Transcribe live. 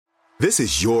This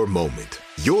is your moment,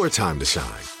 your time to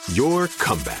shine, your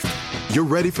comeback. You're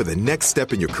ready for the next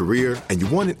step in your career, and you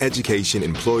want an education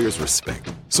employers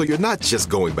respect. So you're not just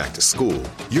going back to school,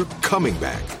 you're coming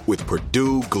back with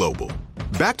Purdue Global.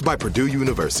 Backed by Purdue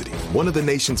University, one of the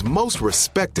nation's most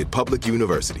respected public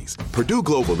universities, Purdue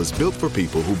Global is built for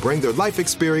people who bring their life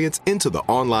experience into the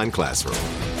online classroom.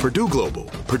 Purdue Global,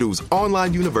 Purdue's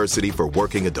online university for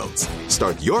working adults.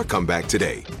 Start your comeback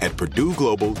today at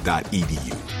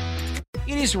purdueglobal.edu.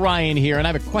 It is Ryan here, and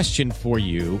I have a question for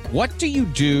you. What do you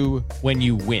do when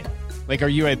you win? Like, are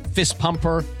you a fist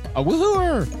pumper, a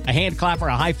woohooer, a hand clapper,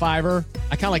 a high fiver?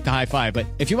 I kind of like the high five, but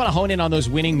if you want to hone in on those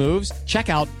winning moves, check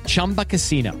out Chumba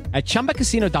Casino. At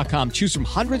ChumbaCasino.com, choose from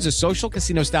hundreds of social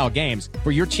casino-style games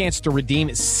for your chance to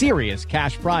redeem serious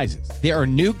cash prizes. There are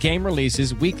new game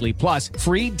releases weekly, plus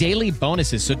free daily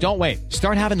bonuses. So don't wait.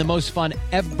 Start having the most fun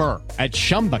ever at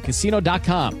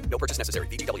ChumbaCasino.com. No purchase necessary.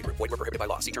 VGW. Void where prohibited by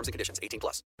law. See terms and conditions. 18+.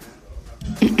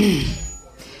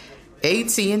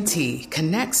 AT&T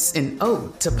connects an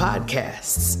ode to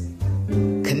podcasts.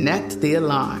 Connect the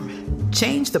alarm.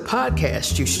 Change the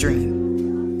podcast you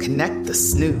stream. Connect the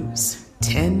snooze.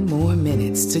 10 more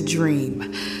minutes to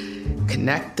dream.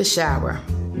 Connect the shower.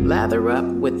 Lather up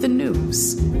with the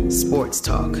news. Sports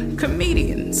talk,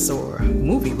 comedians, or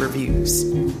movie reviews.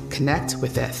 Connect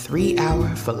with that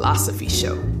 3-hour philosophy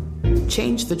show.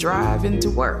 Change the drive into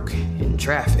work in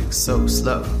traffic so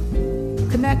slow.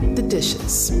 Connect the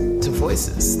dishes to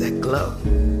voices that glow.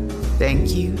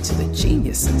 Thank you to the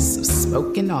geniuses of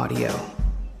spoken audio.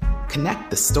 Connect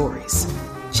the stories.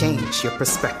 Change your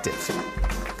perspective.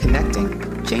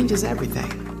 Connecting changes everything.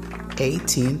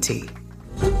 AT&T.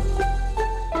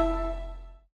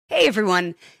 Hey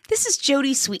everyone, this is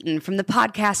Jodie Sweetin from the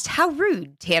podcast How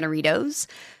Rude, Tanneritos.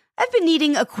 I've been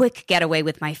needing a quick getaway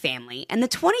with my family, and the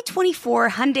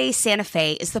 2024 Hyundai Santa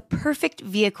Fe is the perfect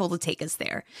vehicle to take us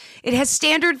there. It has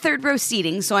standard third-row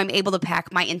seating, so I'm able to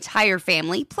pack my entire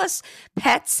family, plus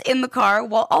pets, in the car,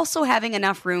 while also having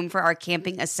enough room for our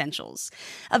camping essentials.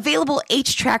 Available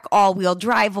H-Track all-wheel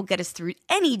drive will get us through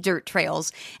any dirt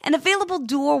trails, and available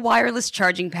dual wireless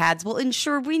charging pads will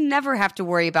ensure we never have to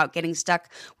worry about getting stuck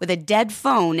with a dead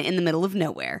phone in the middle of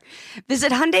nowhere.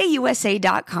 Visit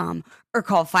HyundaiUSA.com or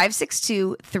call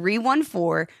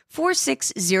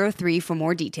 562-314-4603 for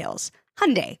more details.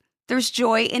 Hyundai, there's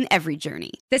joy in every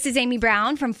journey. This is Amy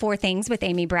Brown from 4 Things with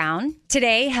Amy Brown.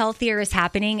 Today, healthier is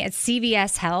happening at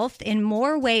CVS Health in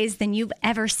more ways than you've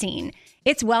ever seen.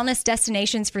 It's wellness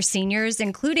destinations for seniors,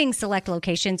 including select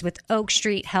locations with Oak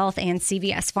Street Health and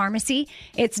CVS Pharmacy.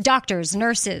 It's doctors,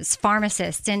 nurses,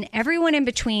 pharmacists, and everyone in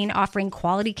between offering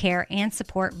quality care and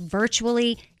support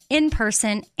virtually, in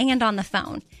person, and on the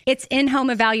phone. It's in-home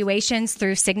evaluations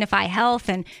through Signify Health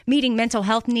and meeting mental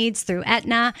health needs through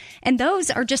Aetna. And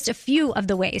those are just a few of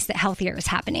the ways that healthier is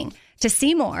happening. To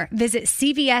see more, visit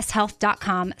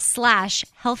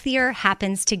cvshealth.com/healthier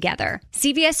happens together.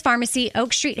 CVS Pharmacy,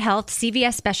 Oak Street Health,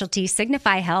 CVS Specialty,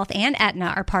 Signify Health, and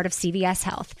Aetna are part of CVS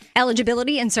Health.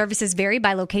 Eligibility and services vary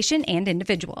by location and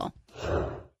individual.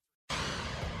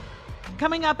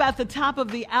 Coming up at the top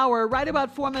of the hour, right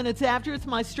about 4 minutes after, it's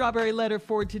my strawberry letter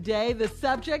for today. The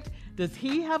subject, does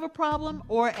he have a problem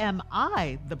or am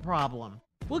I the problem?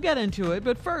 We'll get into it,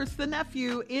 but first, the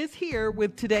nephew is here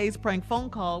with today's prank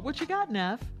phone call. What you got,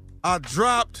 Neff? I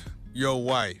dropped your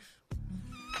wife.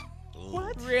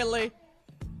 What? Really?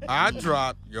 I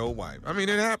dropped your wife. I mean,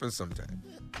 it happens sometimes.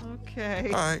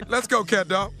 Okay. All right, let's go, cat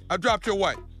dog. I dropped your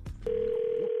wife.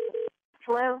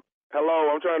 Hello? Hello,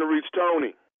 I'm trying to reach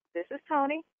Tony. This is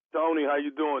Tony. Tony, how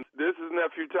you doing? This is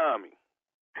Nephew Tommy.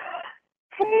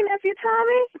 Hey, Nephew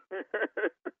Tommy.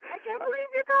 I can't believe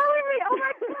you're calling me. Oh,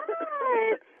 my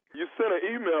God. You sent an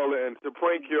email in to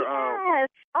prank your... Yes.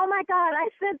 Oh, my God.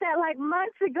 I sent that like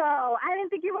months ago. I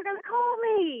didn't think you were going to call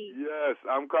me. Yes,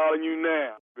 I'm calling you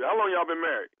now. How long y'all been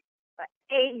married?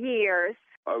 8 years.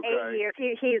 Okay. 8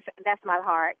 years. That's my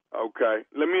heart. Okay.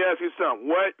 Let me ask you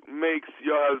something. What makes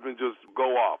your husband just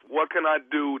go off? What can I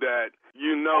do that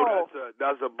you know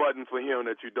that's a button for him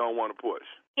that you don't want to push?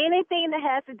 Anything that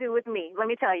has to do with me. Let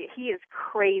me tell you, he is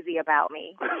crazy about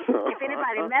me. If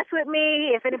anybody mess with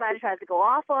me, if anybody tries to go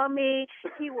off on me,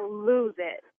 he will lose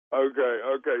it.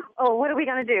 Okay. Oh, what are we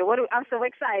going to do? I'm so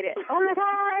excited. Oh, my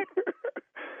God.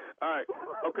 All right.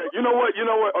 Okay. You know what?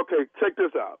 Okay, check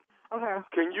this out. Okay.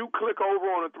 Can you click over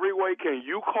on a three-way? Can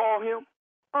you call him?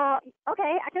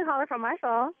 Okay, I can call her from my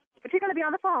phone. But you're going to be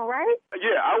on the phone, right?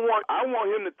 Yeah, I want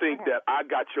him to think that I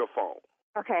got your phone.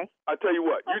 Okay. I tell you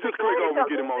what, you just click over and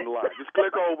get him on the line. Just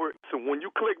click over. So when you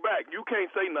click back, you can't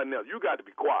say nothing else. You got to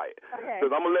be quiet. Okay.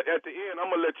 Because at the end, I'm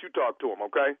going to let you talk to him,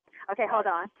 okay? Okay, hold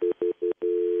on.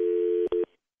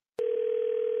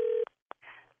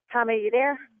 Tommy, are you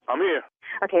there? I'm here.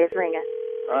 Okay, it's ringing.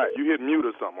 All right, you hit mute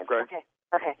or something, okay?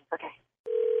 Okay.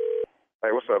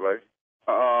 Hey, what's up, baby?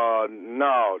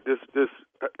 No, this,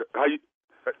 how you,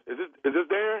 is this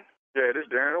Darren? Yeah, this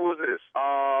Darren. Who is this?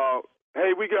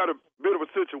 Hey, we got a bit of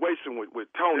a situation with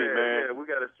Tony, man. Yeah, we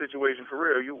got a situation for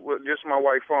real. This is my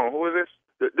wife's phone. Who is this?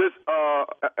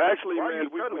 Actually, Why man, are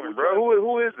you cuddling, bro?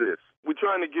 Who is this? We're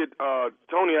trying to get,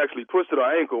 Tony actually twisted her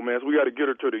ankle, man, so we got to get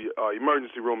her to the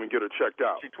emergency room and get her checked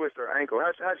out. She twisted her ankle.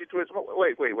 How'd she twist?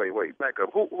 Wait. Back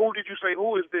up. Who did you say?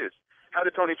 Who is this? How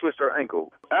did Tony twist her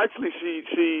ankle? Actually,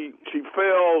 she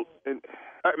fell and...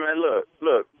 Hey, man,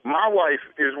 look. My wife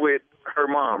is with her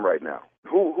mom right now.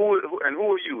 Who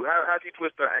are you? How'd she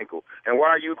twist her ankle? And why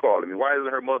are you calling me? Why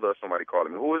isn't her mother or somebody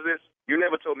calling me? Who is this? You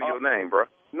never told me your name, bro.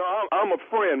 No, I'm a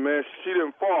friend, man. She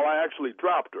didn't fall. I actually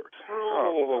dropped her.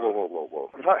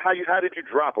 Whoa. How did you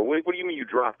drop her? What do you mean you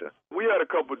dropped her? We had a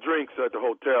couple drinks at the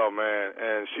hotel, man,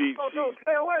 and she...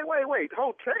 Wait.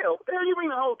 Hotel? What the hell you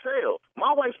mean a hotel?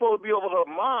 My wife's supposed to be over her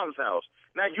mom's house.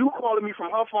 Now you calling me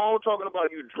from her phone talking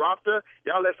about you dropped her?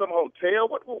 Y'all at some hotel?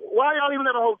 Why y'all even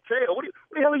at a hotel? What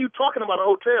the hell are you talking about a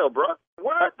hotel, bro?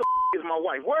 Where the is my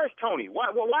wife? Where's Tony? Why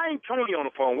ain't Tony on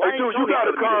the phone? Hey, dude, you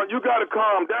gotta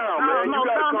calm down, man. You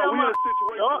gotta calm down. We in a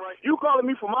situation right You calling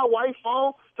me from my wife's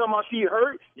phone talking about she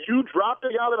hurt? You dropped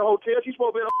her? Y'all at a hotel? She's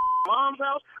supposed to be at her mom's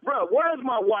house? Bro, where's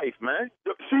my wife, man?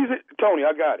 She's it. Tony,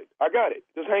 I got it.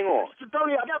 Just hang on.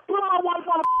 Tony, I got to put my wife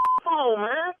on the phone,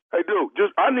 man. Hey, dude,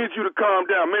 I need you to calm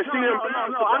down, man. I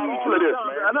need you to this,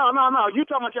 man. No. You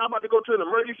talking about y'all about to go to an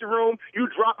emergency room?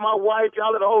 You dropped my wife,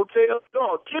 y'all at a hotel?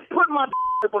 Dog, put my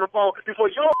on the phone before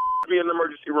your be in the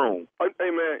emergency room. Hey,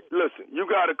 man, listen, you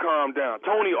got to calm down.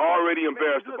 Tony already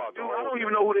embarrassed about that. I don't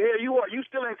even know who the hell you are. You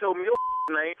still ain't told me your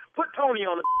name. Put Tony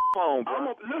on the phone,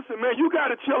 bro. Listen, man, you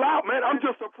got to chill out, man. I'm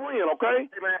just a friend, okay?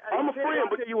 Hey, man, I'm a friend.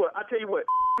 I tell you what,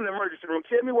 in the emergency room,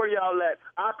 tell me where y'all at.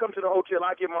 I'll come to the hotel.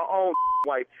 I'll get my own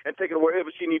wife and take her wherever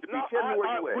she needs to be. Tell me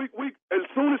where you at. As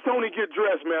soon as Tony get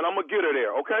dressed, man, I'm going to get her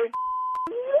there, okay?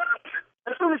 What?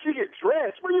 As soon as she get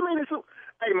dressed? What do you mean?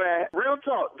 Hey, man, real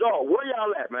talk. Dog, where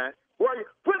y'all at, man?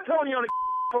 Put Tony on the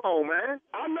phone, man.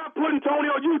 I'm not putting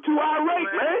Tony on you too irate,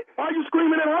 man. Why are you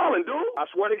screaming and hollering, dude? I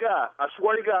swear to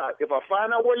God, if I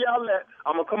find out where y'all at,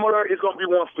 I'm going to come over there. It's going to be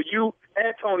one for you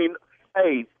and Tony.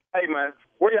 Hey, man,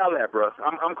 where y'all at, bro?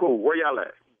 I'm cool. Where y'all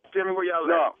at? Tell me where y'all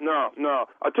at. No.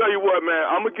 I tell you what, man,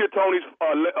 I'm going to get Tony's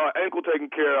ankle taken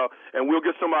care of, and we'll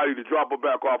get somebody to drop her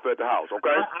back off at the house,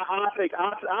 okay?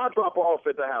 I'll drop her off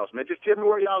at the house, man. Just tell me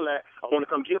where y'all at. I want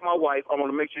to come get my wife. I want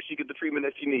to make sure she get the treatment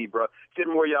that she needs, bro. Tell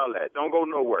me where y'all at. Don't go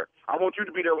nowhere. I want you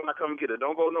to be there when I come get her.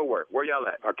 Don't go nowhere. Where y'all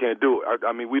at? I can't do it.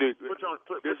 I mean, we didn't... Put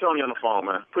Tony on the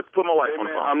phone, man. Put my wife on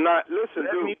the phone. I'm not... Listen,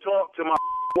 Let dude. me talk to my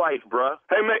wife, bruh.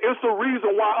 Hey, man, it's the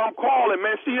reason why I'm calling,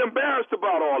 man. She embarrassed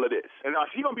about all of this. And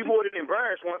she gonna be more than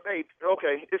embarrassed. Hey,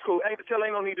 okay, it's cool. Ain't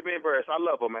no need to be embarrassed. I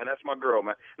love her, man. That's my girl,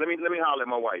 man. Let me holler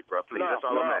at my wife, bro. Please, that's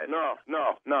all I'm asking.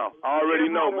 No. I already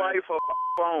know, my wife her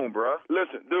phone, bro.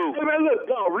 Listen, dude. Hey, man,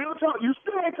 look, dog. Real talk. You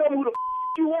still ain't telling me who the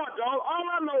you are, dog. All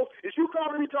I know is you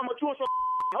calling me talking about you in some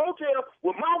hotel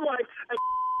with my wife. And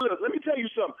look, let me tell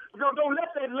you something. Don't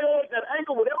let that leg, that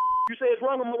ankle, whatever you say is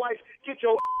wrong with my wife, get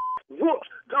your whoops.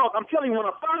 Dog, I'm telling you, when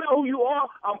I find out who you are,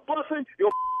 I'm busting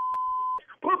your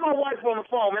Put my wife on the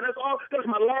phone, man. That's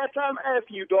my last time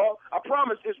asking you, dog. I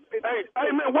promise. Hey,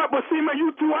 man, what? But see, man,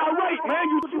 you too irate, man.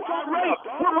 You too irate.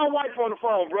 Put my wife on the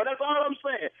phone, bro. That's all I'm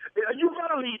saying. You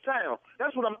gotta leave town.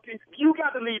 That's what you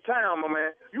got to leave town, my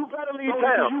man. You gotta leave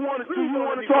town. Do you want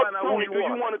to talk? Tony, do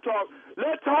you want to talk?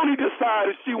 Let Tony decide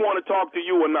if she want to talk to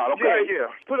you or not, okay? Yeah.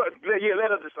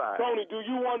 Let her decide. Tony, do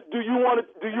you want to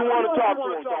talk to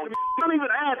him, Tony? Don't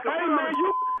even ask her. Hey, man,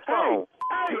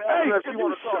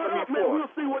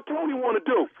 we'll see what Tony want to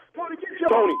do. Tony, get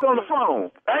your on the phone.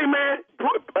 Hey, man,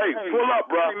 pull up,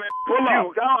 bro. Pull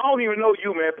up. I don't even know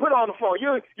you, man. Put her on the phone.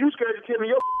 You scared to tell me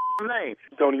your name.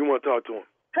 Tony, you want to talk to him?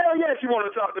 Hell yes, you want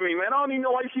to talk to me, man. I don't even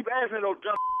know why you keep asking those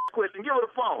dumb questions. Give her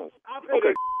the phone. I'll pay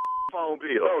the phone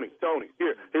bill. Tony,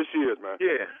 here she is, man.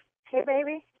 Yeah. Hey,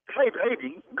 baby. Hey,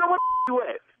 baby. Go where you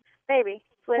at? Baby.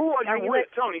 Listen, who are you with,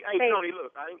 Tony? Hey, baby. Tony,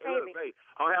 look. I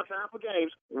don't have time for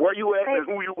games. Where you at and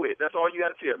who you with? That's all you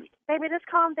got to tell me. Baby, just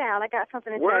calm down. I got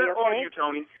something to tell you, okay? Where are you,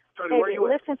 Tony? Tony, baby, where you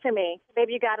at? Listen to me.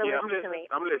 Baby, you got to listen to me.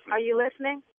 I'm listening. Are you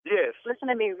listening? Yes. Listen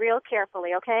to me real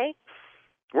carefully, okay?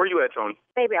 Where you at, Tony?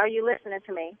 Baby, are you listening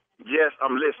to me? Yes,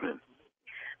 I'm listening.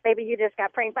 Baby, you just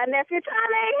got pranked by nephew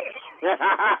Tommy.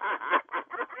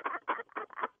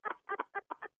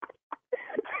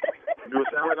 Do it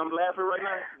sound like I'm laughing right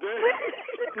now?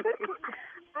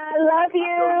 I love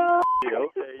you.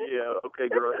 Yeah, okay,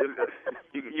 girl.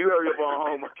 You hurry up on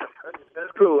home.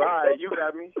 That's cool. All right, you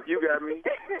got me.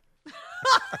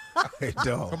 Hey,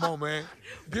 dog. Come on, man.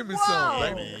 Give me some,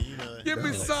 baby. Man, you know, Give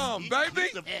me some, baby.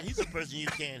 He's a person you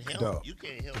can't help. Dog. You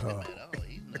can't help him at all.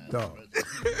 He's not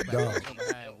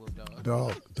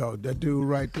Dog. That dude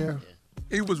right there.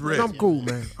 He was ready. I'm cool,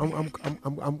 man.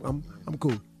 I'm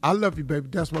cool. I love you, baby.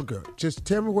 That's my girl. Just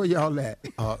tell me where y'all at,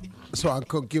 so I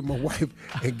can get my wife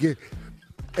and get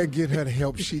her the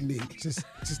help she needs. Just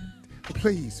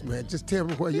please, man. Just tell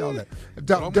me where y'all at.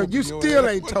 Dog, you still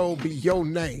ain't told me your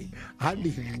name. I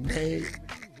need a name.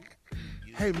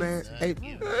 Hey, man.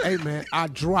 Hey, man. I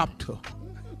dropped her.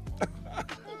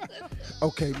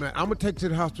 Okay, man. I'm gonna take her to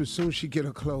the hospital as soon as she get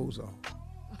her clothes on.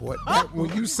 Boy,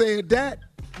 when you said that,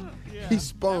 he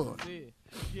spun.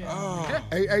 Oh.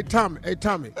 Hey, Tommy.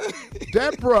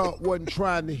 That bro wasn't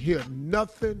trying to hear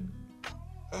nothing.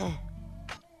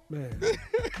 Man. It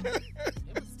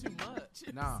was too much.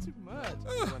 It was too much.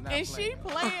 And she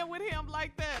playing with him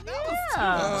like that. That was too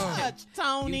much,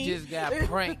 Tony. You just got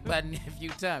pranked by nephew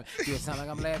Tommy. Do it sound like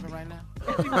I'm laughing right now?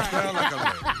 Do it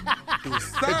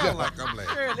sound like I'm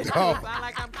laughing? Surely. Sound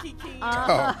like I'm kikiing.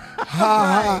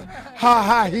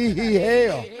 Ha, he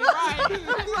hell.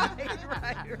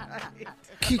 Right.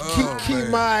 Keep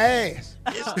my ass.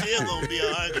 It's still gonna be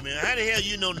an argument. How the hell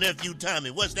you know nephew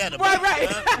Tommy? What's that about? Right.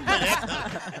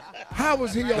 How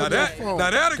was he on that phone?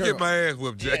 Now that'll get my ass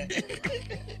whipped, Jay.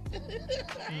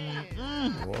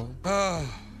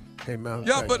 Hey, man.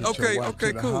 Yeah, but okay, to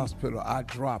the cool. Hospital. I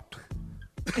dropped.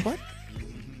 What?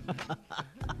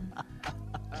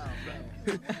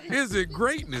 Is it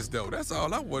greatness though? That's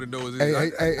all I want to know. Is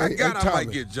I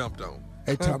might get jumped on.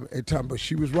 Hey, Tommy, but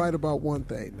she was right about one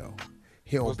thing though.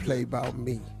 He don't play about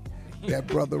me. That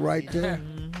brother right there.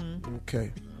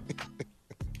 Okay.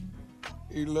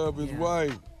 He love his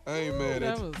wife. I ain't mad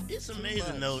at you. It's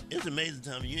amazing, though. It's amazing,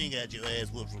 Tommy. You ain't got your ass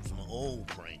whooped from some old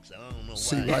pranks. I don't know why.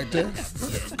 See right there?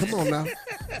 Come on now.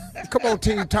 Come on,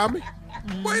 Team Tommy.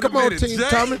 Wait Come a minute, on, Team Jay.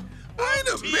 Tommy. Wait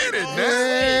a minute,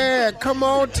 man. Yeah, come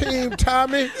on, Team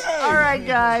Tommy. All right,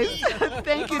 guys.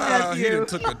 Thank you, He nephew. done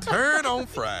took a turn on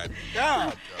Friday.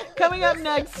 Coming up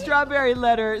next, Strawberry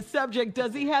Letter. Subject,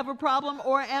 does he have a problem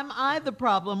or am I the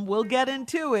problem? We'll get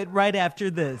into it right after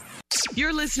this.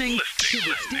 You're listening to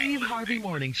the Steve Harvey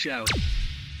Morning Show.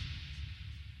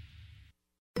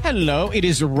 Hello, it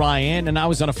is Ryan, and I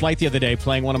was on a flight the other day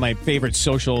playing one of my favorite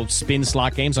social spin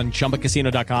slot games on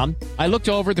ChumbaCasino.com. I looked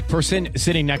over at the person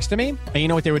sitting next to me, and you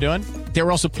know what they were doing? They were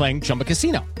also playing Chumba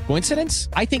Casino. Coincidence?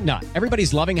 I think not.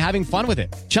 Everybody's loving having fun with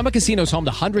it. Chumba Casino is home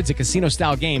to hundreds of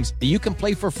casino-style games that you can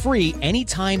play for free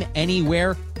anytime,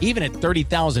 anywhere, even at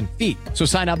 30,000 feet. So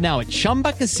sign up now at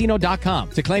ChumbaCasino.com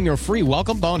to claim your free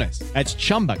welcome bonus. That's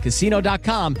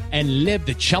ChumbaCasino.com and live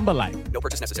the Chumba life. No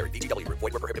purchase necessary. VGW. Void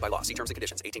were prohibited by law. See terms and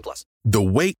conditions. 18+. The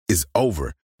wait is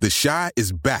over. The Chi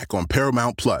is back on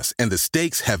Paramount Plus, and the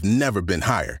stakes have never been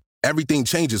higher. Everything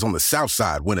changes on the South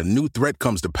Side when a new threat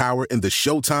comes to power in the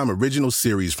Showtime original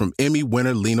series from Emmy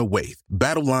winner Lena Waithe.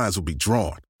 Battle lines will be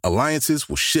drawn, alliances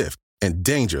will shift, and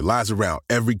danger lies around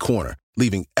every corner,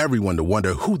 leaving everyone to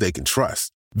wonder who they can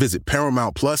trust. Visit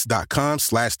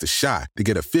ParamountPlus.com/The Chi to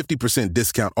get a 50%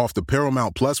 discount off the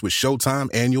Paramount Plus with Showtime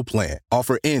annual plan.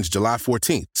 Offer ends July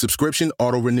 14th. Subscription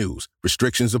auto-renews.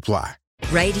 Restrictions apply.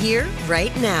 Right here,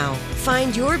 right now.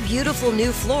 Find your beautiful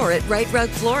new floor at Right Rug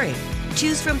Flooring.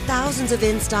 Choose from thousands of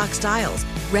in-stock styles,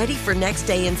 ready for next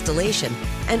day installation,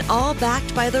 and all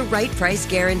backed by the right price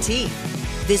guarantee.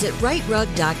 Visit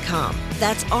rightrug.com.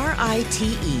 That's RITERUG.com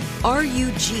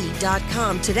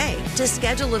today to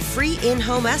schedule a free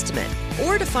in-home estimate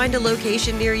or to find a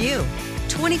location near you.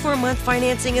 24-month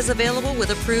financing is available with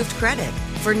approved credit.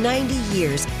 For 90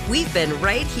 years, we've been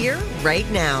right here, right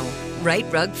now. Right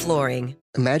Rug Flooring.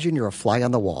 Imagine you're a fly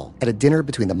on the wall at a dinner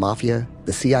between the Mafia,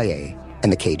 the CIA,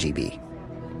 and the KGB.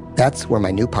 That's where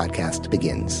my new podcast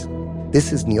begins.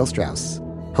 This is Neil Strauss,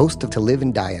 host of To Live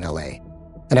and Die in LA.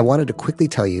 And I wanted to quickly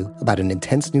tell you about an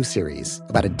intense new series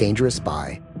about a dangerous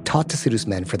spy taught to seduce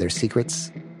men for their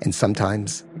secrets and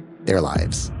sometimes their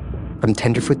lives. From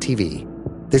Tenderfoot TV,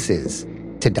 this is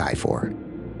To Die For.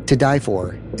 To Die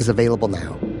For is available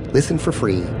now. Listen for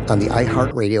free on the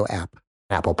iHeartRadio app,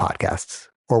 Apple Podcasts,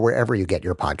 or wherever you get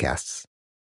your podcasts.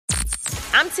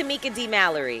 I'm Tamika D.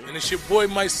 Mallory. And it's your boy,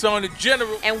 my son, the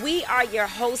General. And we are your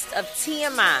hosts of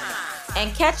TMI.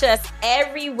 And catch us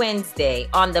every Wednesday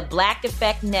on the Black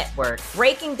Effect Network,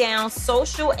 breaking down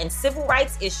social and civil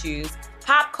rights issues,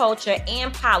 pop culture,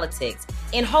 and politics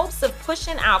in hopes of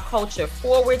pushing our culture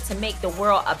forward to make the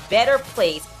world a better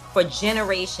place for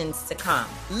generations to come.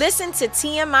 Listen to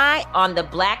TMI on the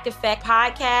Black Effect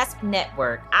Podcast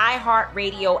Network,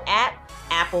 iHeartRadio app,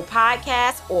 Apple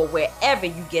Podcasts, or wherever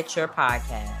you get your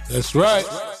podcasts. That's right.